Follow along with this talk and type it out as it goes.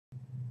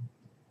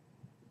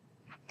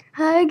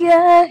Hi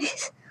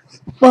guys,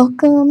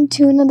 welcome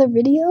to another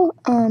video.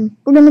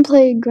 We're gonna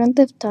play Grand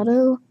Theft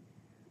Auto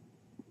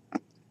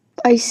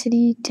Vice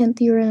City 10th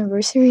year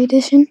anniversary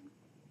edition.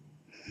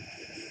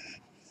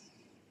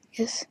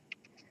 Yes,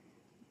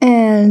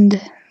 and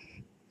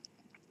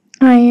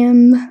I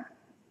am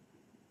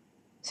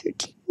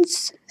 13.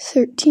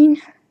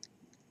 Machete?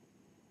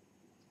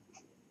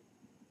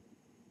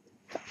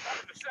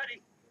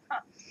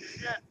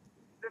 Shit.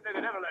 Didn't think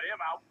I'd ever let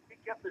him out. He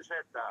kept his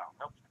head down.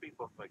 Helps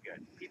people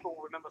forget. People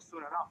will remember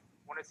soon enough.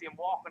 When they see him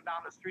walking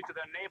down the streets of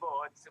their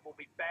neighborhoods, it will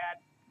be bad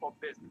for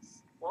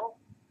business.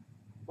 Well,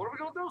 what are we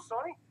gonna do,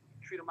 Sonny?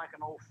 Treat him like an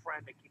old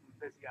friend and keep him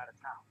busy out of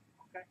town,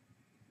 okay?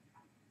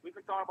 We've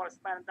been talking about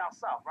expanding down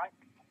south, right?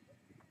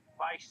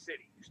 Vice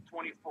City is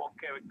 24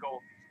 karat gold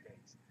these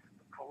days.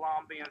 The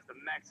Colombians, the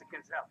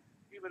Mexicans, hell,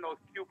 even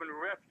those Cuban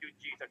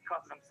refugees are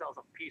cutting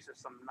themselves a piece of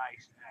some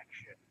nice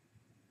action.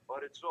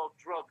 But it's all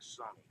drugs,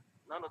 Sonny.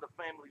 None of the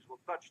families will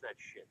touch that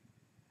shit.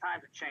 Time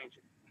to change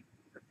it.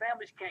 The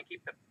families can't keep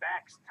their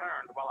backs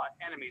turned while our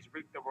enemies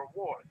reap the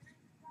rewards.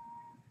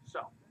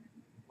 So,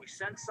 we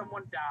send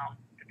someone down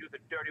to do the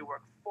dirty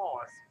work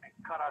for us and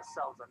cut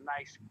ourselves a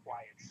nice,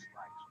 quiet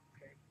slice,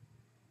 okay?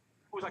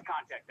 Who's our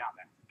contact down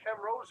there? Ken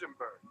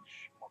Rosenberg.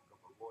 Schmuck of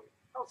a lawyer.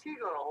 How's he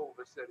gonna hold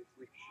the city's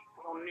leash?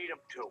 We don't need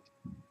him to.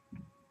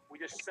 We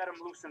just set him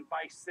loose in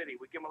Vice City.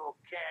 We give him a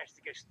little cash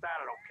to get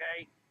started,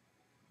 okay?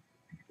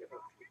 Give him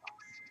a few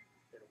bucks.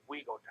 Then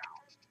we go down.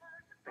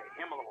 Pay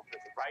him a little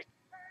visit, right?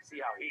 See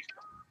how he's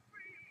doing.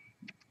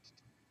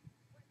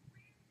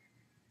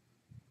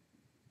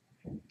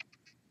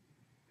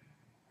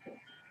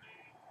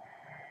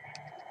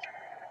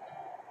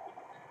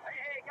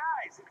 Hey,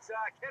 guys, it's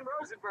Ken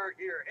Rosenberg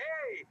here.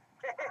 Hey,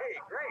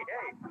 great,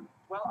 hey.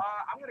 Well,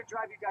 I'm going to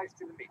drive you guys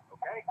to the meet,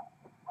 okay?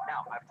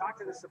 Now, I've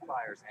talked to the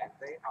suppliers, and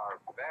they are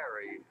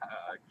very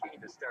keen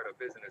to start a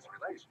business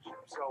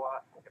relationship. So,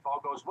 if all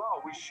goes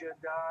well, we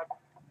should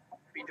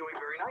be doing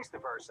very nicely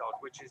for ourselves,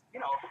 which is,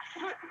 good.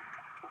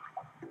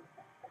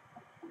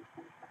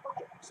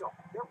 Okay, so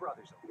they're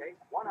brothers, okay?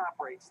 One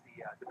operates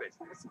the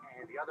business,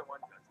 and the other one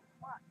does the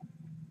fun.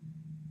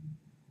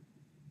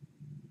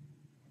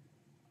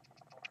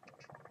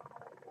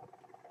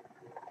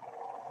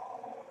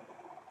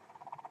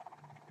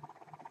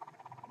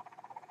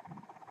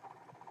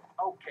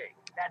 Okay,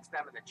 that's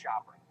them in the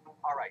chopper.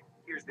 All right,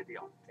 here's the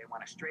deal. They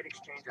want a straight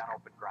exchange on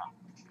open ground.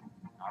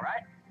 All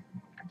right?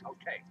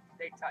 Okay,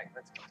 stay tight.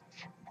 Let's go.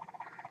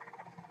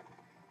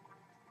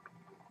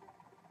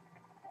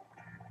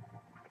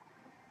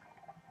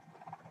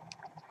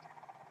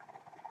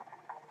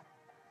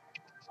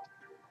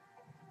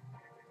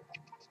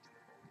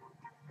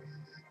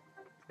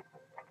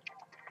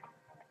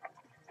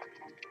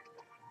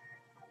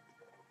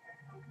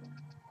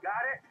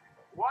 Got it?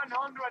 100%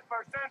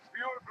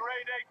 pure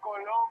grade A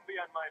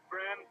Colombian, my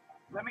friend.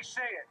 Let me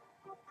see it.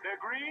 The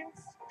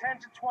greens,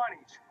 10s and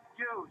 20s,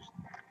 used.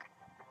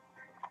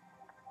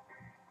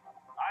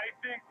 I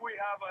think we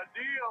have a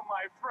deal,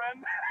 my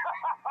friend.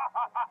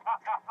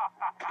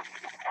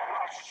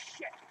 Oh,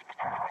 shit.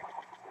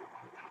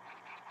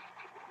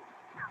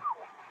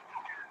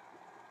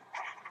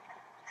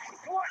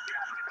 Come on, get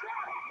out of the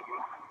car.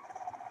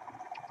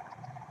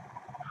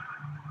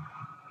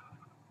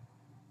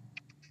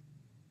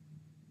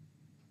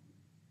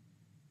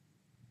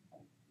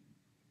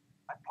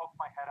 I poked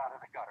my head out of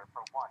the gutter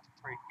for one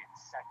freaking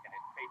second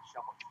and paid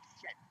shovel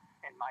shit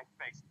in my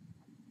face.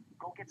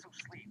 Go get some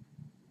sleep.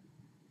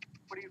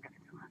 What are you gonna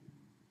do?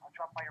 I'll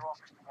drop by your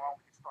office tomorrow.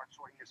 We can start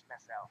sorting this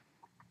mess out.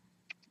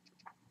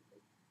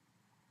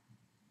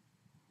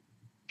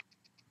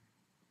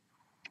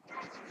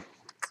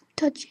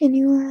 Touch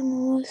anywhere on the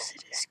left side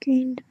of the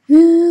screen to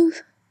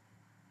move.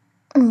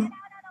 Oh,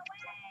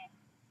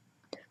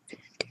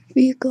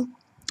 vehicle.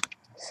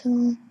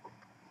 So,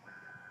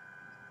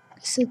 I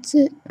guess that's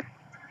it.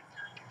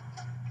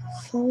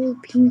 Follow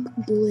pink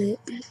blip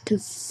to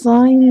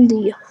find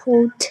the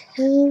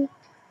hotel.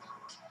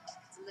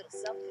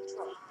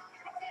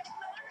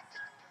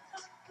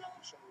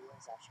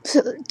 So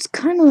it's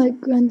kind of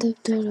like Grand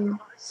Theft Auto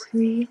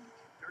 3.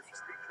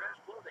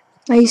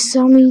 I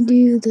saw me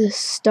do the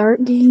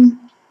start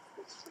game.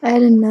 I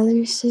had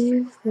another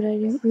save, but I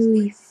didn't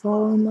really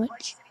follow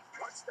much.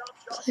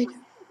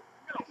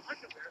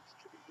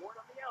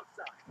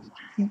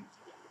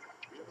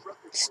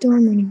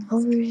 Storm running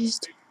overs.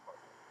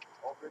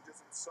 All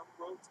bridges and some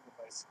roads in the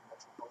Vice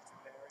metropolitan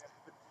area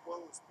have been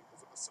closed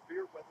because of a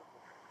severe weather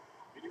warning.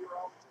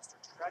 Meteorologists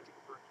are tracking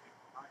hurricane.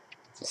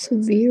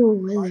 Severe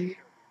weather.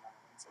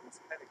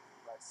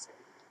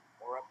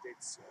 More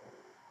updates soon.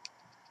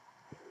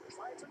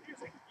 Science of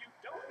music. You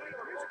don't need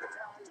a musical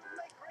talent to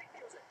make great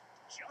music.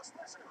 Just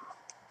listen.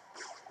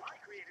 I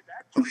created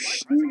that Oh,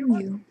 just by pressing a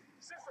button. you.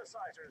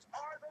 Synthesizers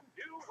are the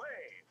new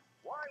way.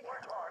 Why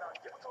work hard on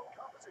difficult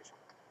composition?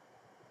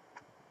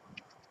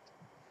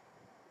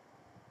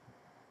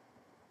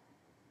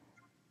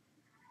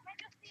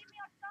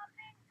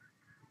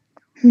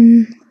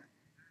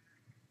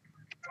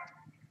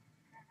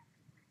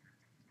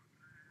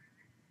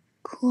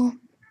 Cool.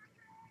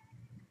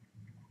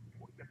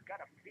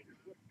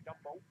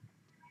 Jumbo.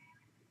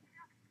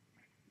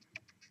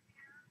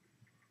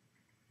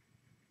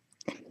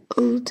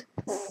 Old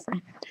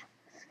friend.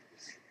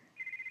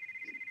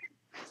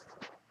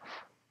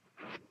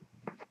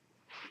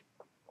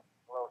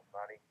 Hello,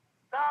 Sonny.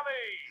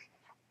 Tommy!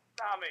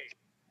 Tommy,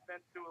 it's been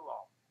too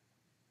long.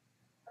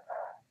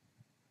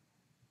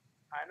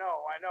 I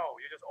know.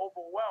 You're just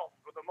overwhelmed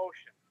with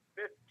emotion.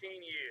 15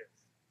 years.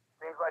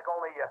 Seems like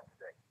only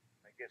yesterday.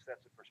 I guess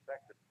that's a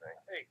perspective thing.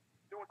 Hey,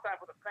 doing time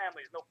for the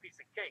family is no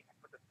piece of cake,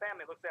 but the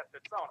family looks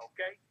after its own,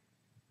 okay?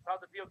 So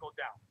how'd the deal go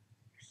down?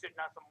 You sitting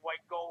on some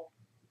white gold?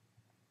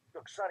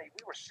 Look, Sonny,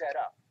 we were set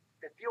up.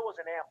 The deal was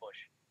an ambush.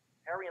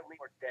 Harry and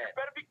Lee were dead. You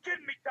better be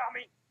kidding me,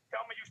 Tommy.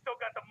 Tell me you still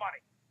got the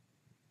money.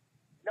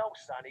 No,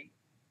 Sonny.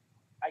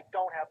 I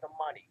don't have the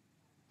money.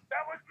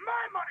 That was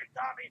my money,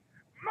 Tommy!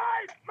 My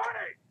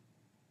money!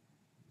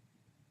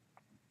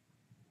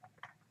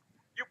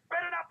 You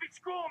better not be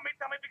screwing me,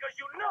 Tommy, because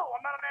you know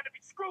I'm not a man to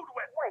be screwed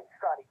with. Wait,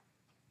 Sonny.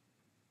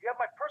 You have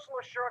my personal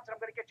assurance that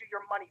I'm going to get you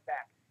your money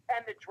back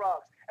and the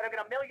drugs, and I'm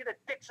going to mail you the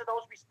dicks of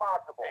those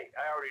responsible. Hey,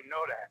 I already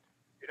know that.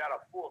 You're not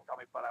a fool,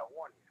 Tommy, but I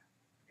warn you.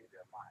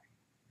 Neither am I.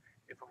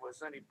 If it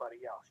was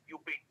anybody else,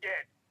 you'd be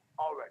dead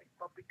already.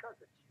 But because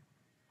it's you,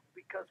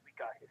 because we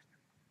got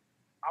history,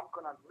 I'm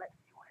going to let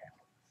you have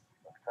it.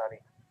 Look, Sonny,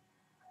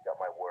 you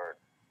got my word.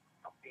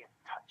 I'll be in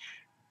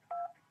touch.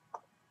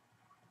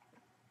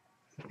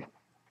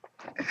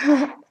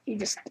 He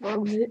just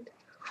throws it.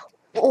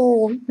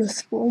 Oh,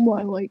 just throw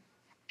my like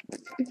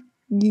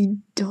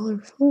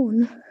 $50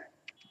 phone.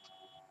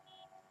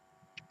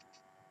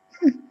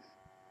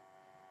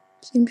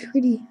 Seems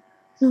pretty.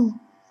 No.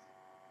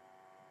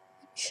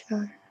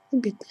 Sure.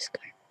 Look at this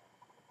guy.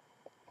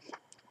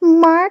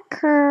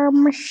 Marker,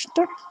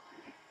 mister.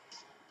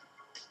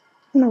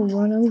 I'm gonna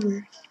run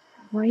over.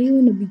 Why are you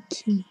in a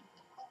bikini?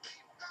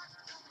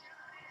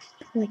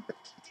 Like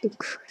the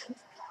crap.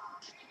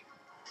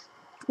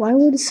 Why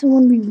would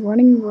someone be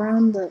running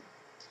around the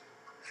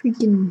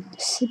freaking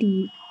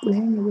city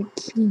wearing a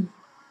bikini?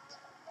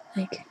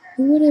 Like,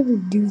 who would ever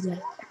do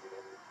that?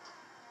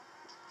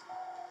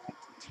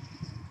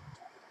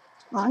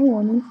 I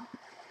want it.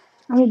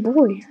 I'm a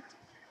boy.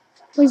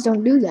 Please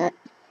don't do that.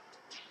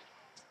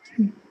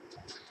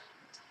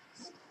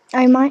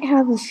 I might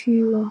have a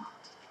few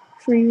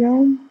free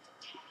roam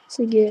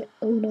to get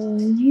Odo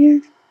in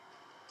here.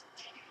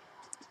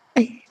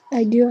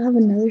 I do have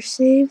another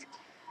save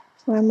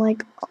where I'm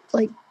like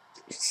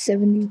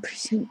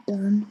 70%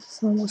 done with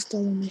almost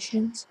all the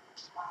missions.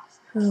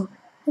 Oh,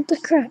 what the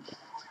crap?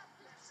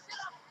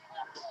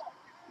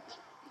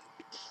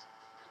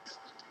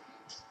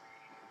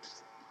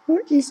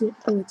 Where is it?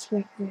 Oh, it's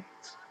back there.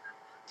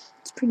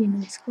 It's a pretty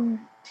nice car.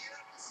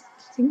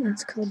 I think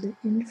that's called the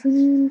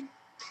Infinite.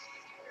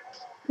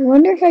 I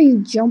wonder how you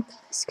jump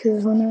this,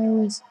 because when I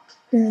was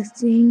in the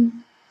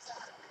thing,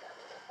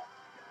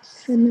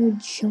 I had no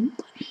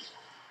jump.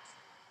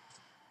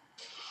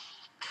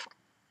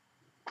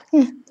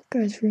 The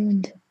car's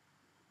ruined.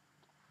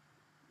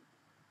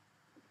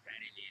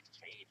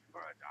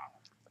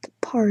 The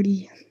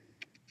party.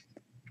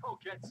 Go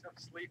get some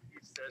sleep, he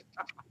said.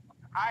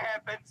 I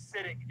have been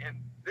sitting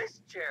in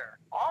this chair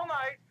all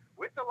night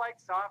with the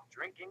lights off,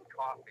 drinking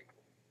coffee.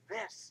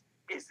 This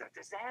is a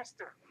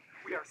disaster.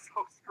 We are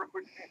so screwed,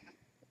 man.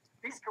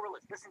 These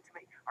gorillas, listen to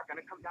me, are going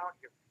to come down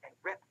here and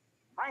rip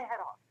my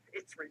head off.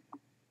 It's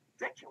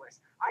ridiculous.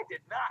 I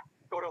did not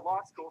go to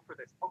law school for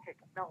this. Okay,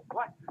 now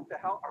what the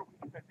hell are we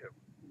going to do?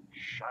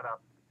 Shut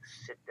up,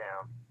 sit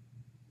down,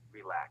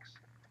 relax.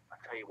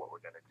 I'll tell you what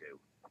we're going to do.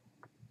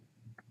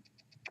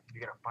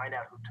 You're going to find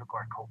out who took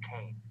our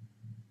cocaine,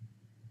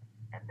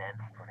 and then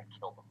we're going to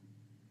kill them.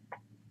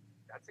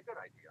 That's a good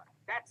idea.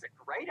 That's a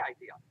great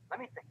idea. Let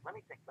me think.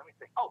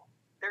 Oh,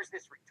 there's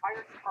this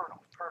retired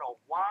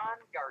Colonel Juan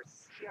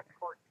Garcia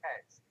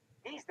Cortez.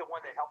 He's the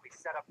one that helped me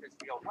set up this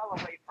deal well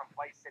away from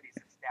Vice City's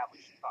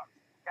established thugs,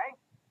 okay?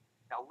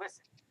 Now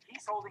listen,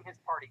 he's holding his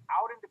party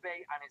out in the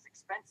bay on his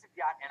expensive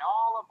yacht, and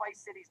all of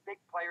Vice City's big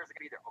players are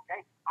going to be there,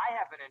 okay? I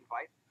have an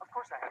invite. Of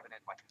course I have an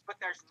invite. But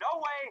there's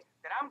no way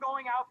that I'm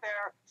going out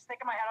there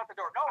sticking my head out the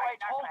door. No way.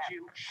 I told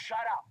you,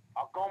 shut up.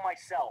 I'll go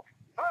myself.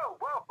 Oh,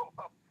 whoa.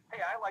 Hey,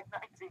 I like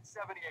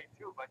 1978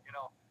 too, but you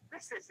know,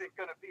 this isn't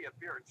going to be a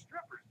beer and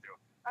strippers do.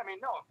 I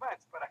mean, no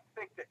offense, but I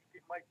think that he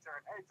might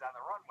turn heads on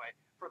the runway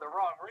for the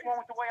wrong reason.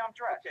 What's wrong with the way I'm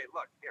dressed? Okay,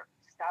 look, here.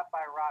 Stop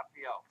by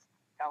Raphael's.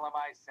 Tell him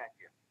I sent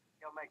you.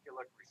 He'll make you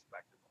look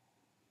respectable.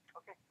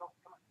 Okay, go,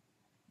 come on.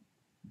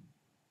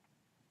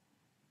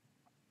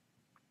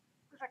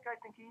 Who's that guy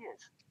think he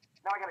is?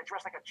 Now I gotta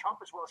dress like a chump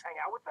as well as hang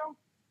out with them?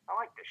 I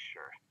like this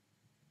shirt.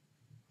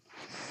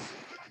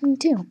 Me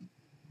too.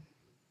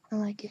 I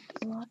like it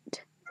a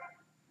lot.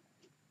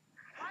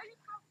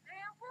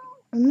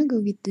 I'm gonna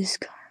go get this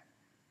car.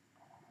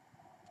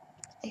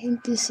 I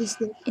think this is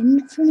the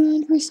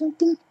Infinite or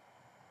something.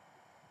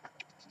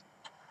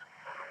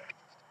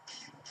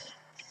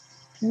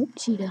 Nope,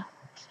 cheetah.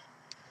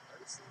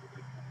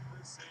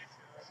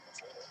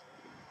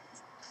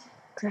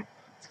 Crap.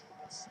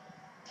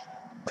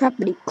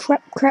 Crappity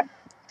crap.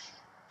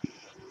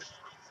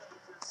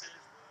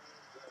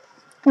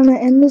 I'm gonna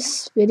end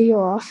this video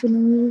off in a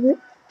little bit.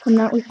 I'm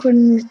not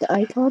recording with the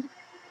iPod.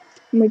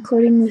 I'm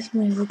recording with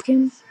my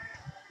webcam.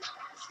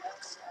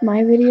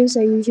 My videos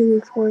I usually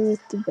record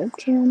with the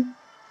webcam.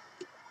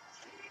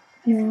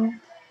 Now,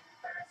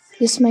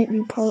 this might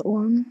be part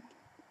 1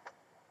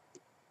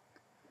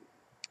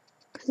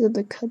 because of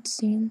the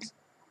cutscenes.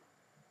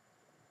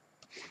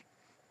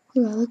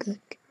 Oh, I look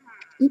like.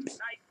 Oops. Nice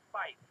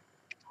fight.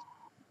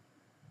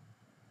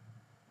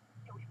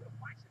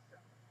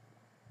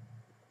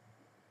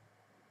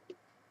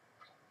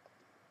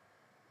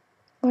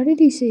 Why did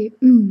he say,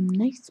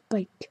 nice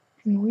bike?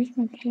 And where's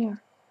my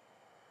hair?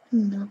 I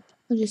don't know.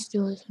 I'll just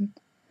do this one.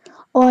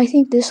 Oh, I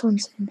think this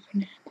one's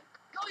infinite.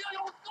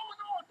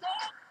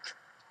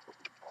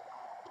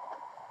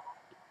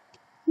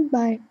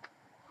 Bye.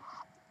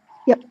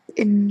 Yep,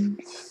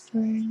 infinite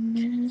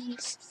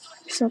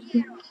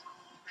something.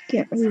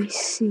 Can't really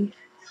see.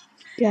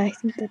 Yeah, I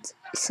think it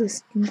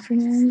says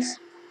infinite.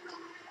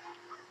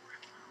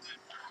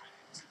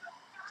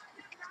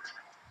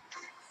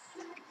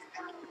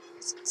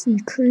 It's in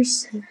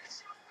cursive.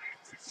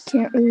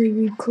 Can't really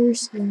read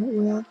cursive that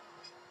well.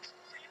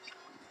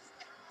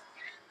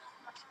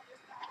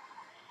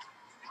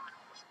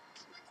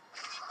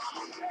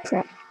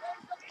 Crap.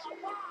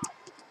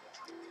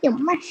 You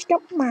messed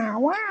up my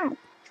work.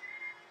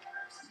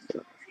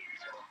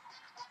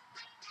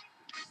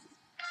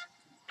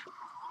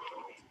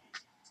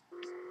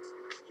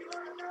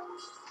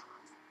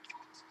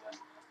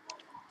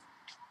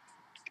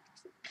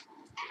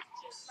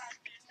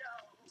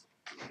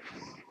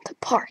 The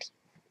party.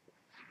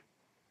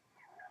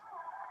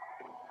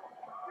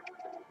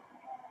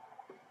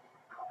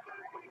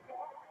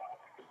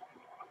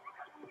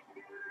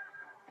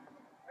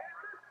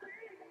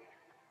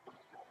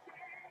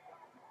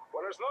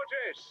 Buenas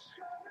noches.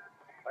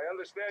 I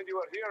understand you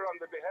are here on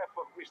the behalf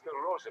of Mr.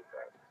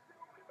 Rosenberg.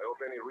 I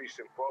hope any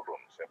recent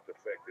problems haven't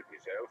affected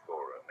his health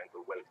or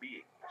mental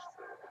well-being,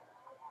 Mr.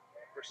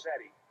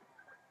 Versetti.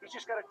 He's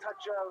just got a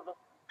touch of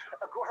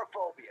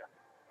agoraphobia.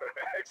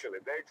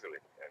 Excellent,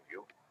 excellent. And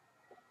you?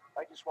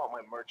 I just want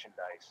my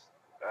merchandise.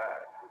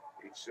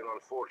 It's an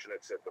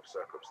unfortunate set of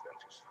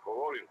circumstances for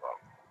all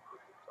involved.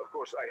 Of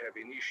course, I have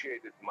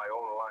initiated my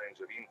own lines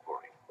of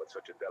inquiry, but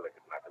such a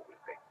delicate matter will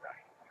take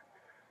time.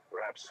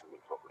 Perhaps we'll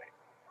talk later.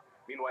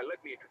 Meanwhile, let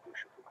me introduce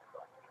you to my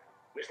daughter.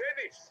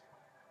 Mercedes!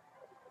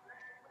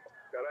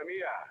 Cara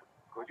mia,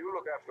 could you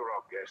look after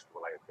our guest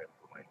while I attend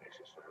to my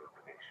necessary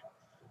obligations?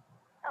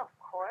 Of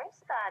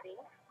course, Daddy.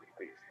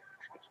 Please,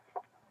 excuse me.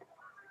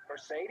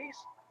 Mercedes?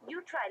 You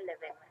try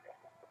living with it.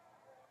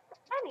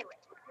 Anyway,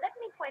 let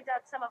me point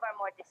out some of our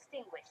more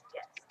distinguished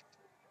guests.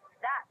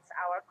 That's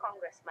our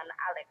Congressman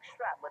Alex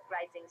Shrub with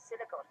Rising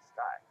Silicon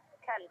Star.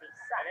 Can be And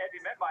sucked. have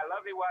you met my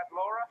lovely wife,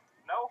 Laura?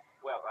 No?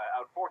 Well,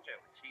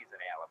 unfortunately, she's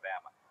in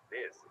Alabama.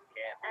 This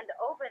can't. And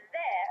over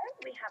there,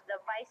 we have the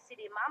Vice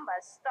City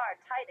Mamba's star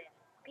titan,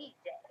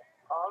 BJ.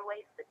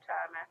 Always the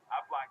charmer. I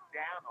blocked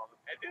down on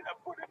him, and then I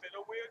put him in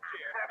a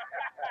wheelchair.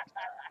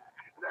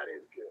 That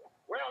is good.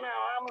 Well, now,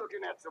 I'm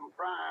looking at some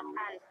prime...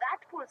 And that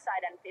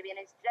poolside amphibian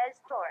is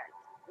Jez Torrent,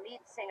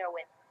 lead singer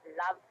with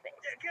Love Fist.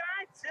 Can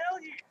I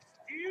tell you?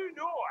 Do you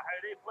know how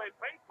they play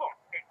ping pong?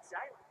 It's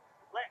silent.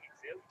 Let me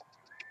tell you.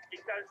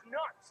 It does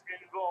not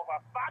involve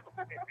a battle.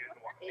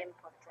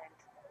 Impotent.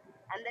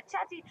 And the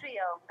chatty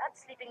trio, that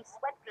sleeping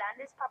sweat gland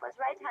is Papa's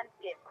right-hand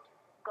gift,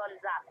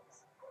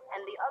 Gonzalez.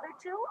 And the other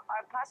two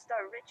are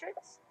Pastor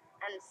Richards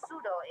and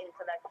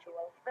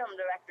pseudo-intellectual film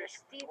director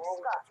Steve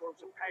Scott.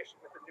 Throws a passion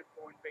with the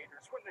Nippo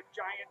invaders when the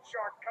giant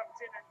shark comes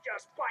in and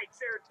just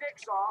bites their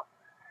dicks off.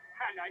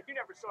 Hannah, you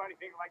never saw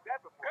anything like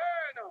that before.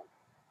 Colonel!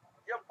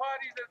 Your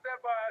parties is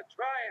ever a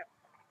triumph.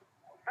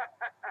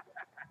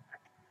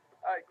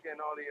 I can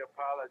only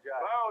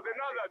apologize. Oh, de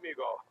nada,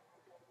 amigo.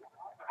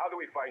 How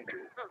do we find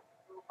you?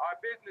 Our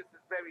business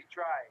is very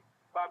trying.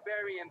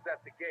 Barbarians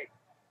at the gate.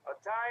 A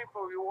time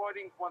for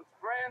rewarding one's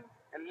friends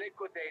and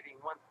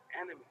liquidating one's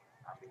enemies.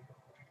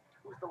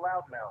 Who's the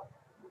loudmouth?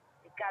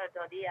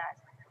 Ricardo Diaz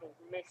is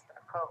Mr.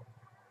 Cole.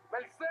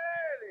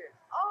 Mercedes!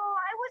 Oh,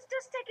 I was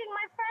just taking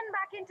my friend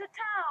back into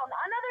town.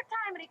 Another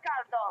time,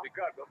 Ricardo.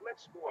 Ricardo,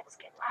 let's go up. Let's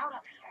get out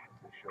of here.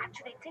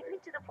 Actually, take me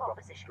to the pole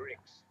position.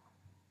 Drinks.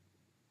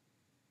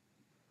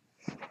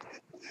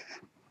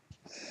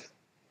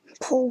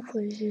 Pole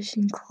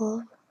position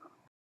club.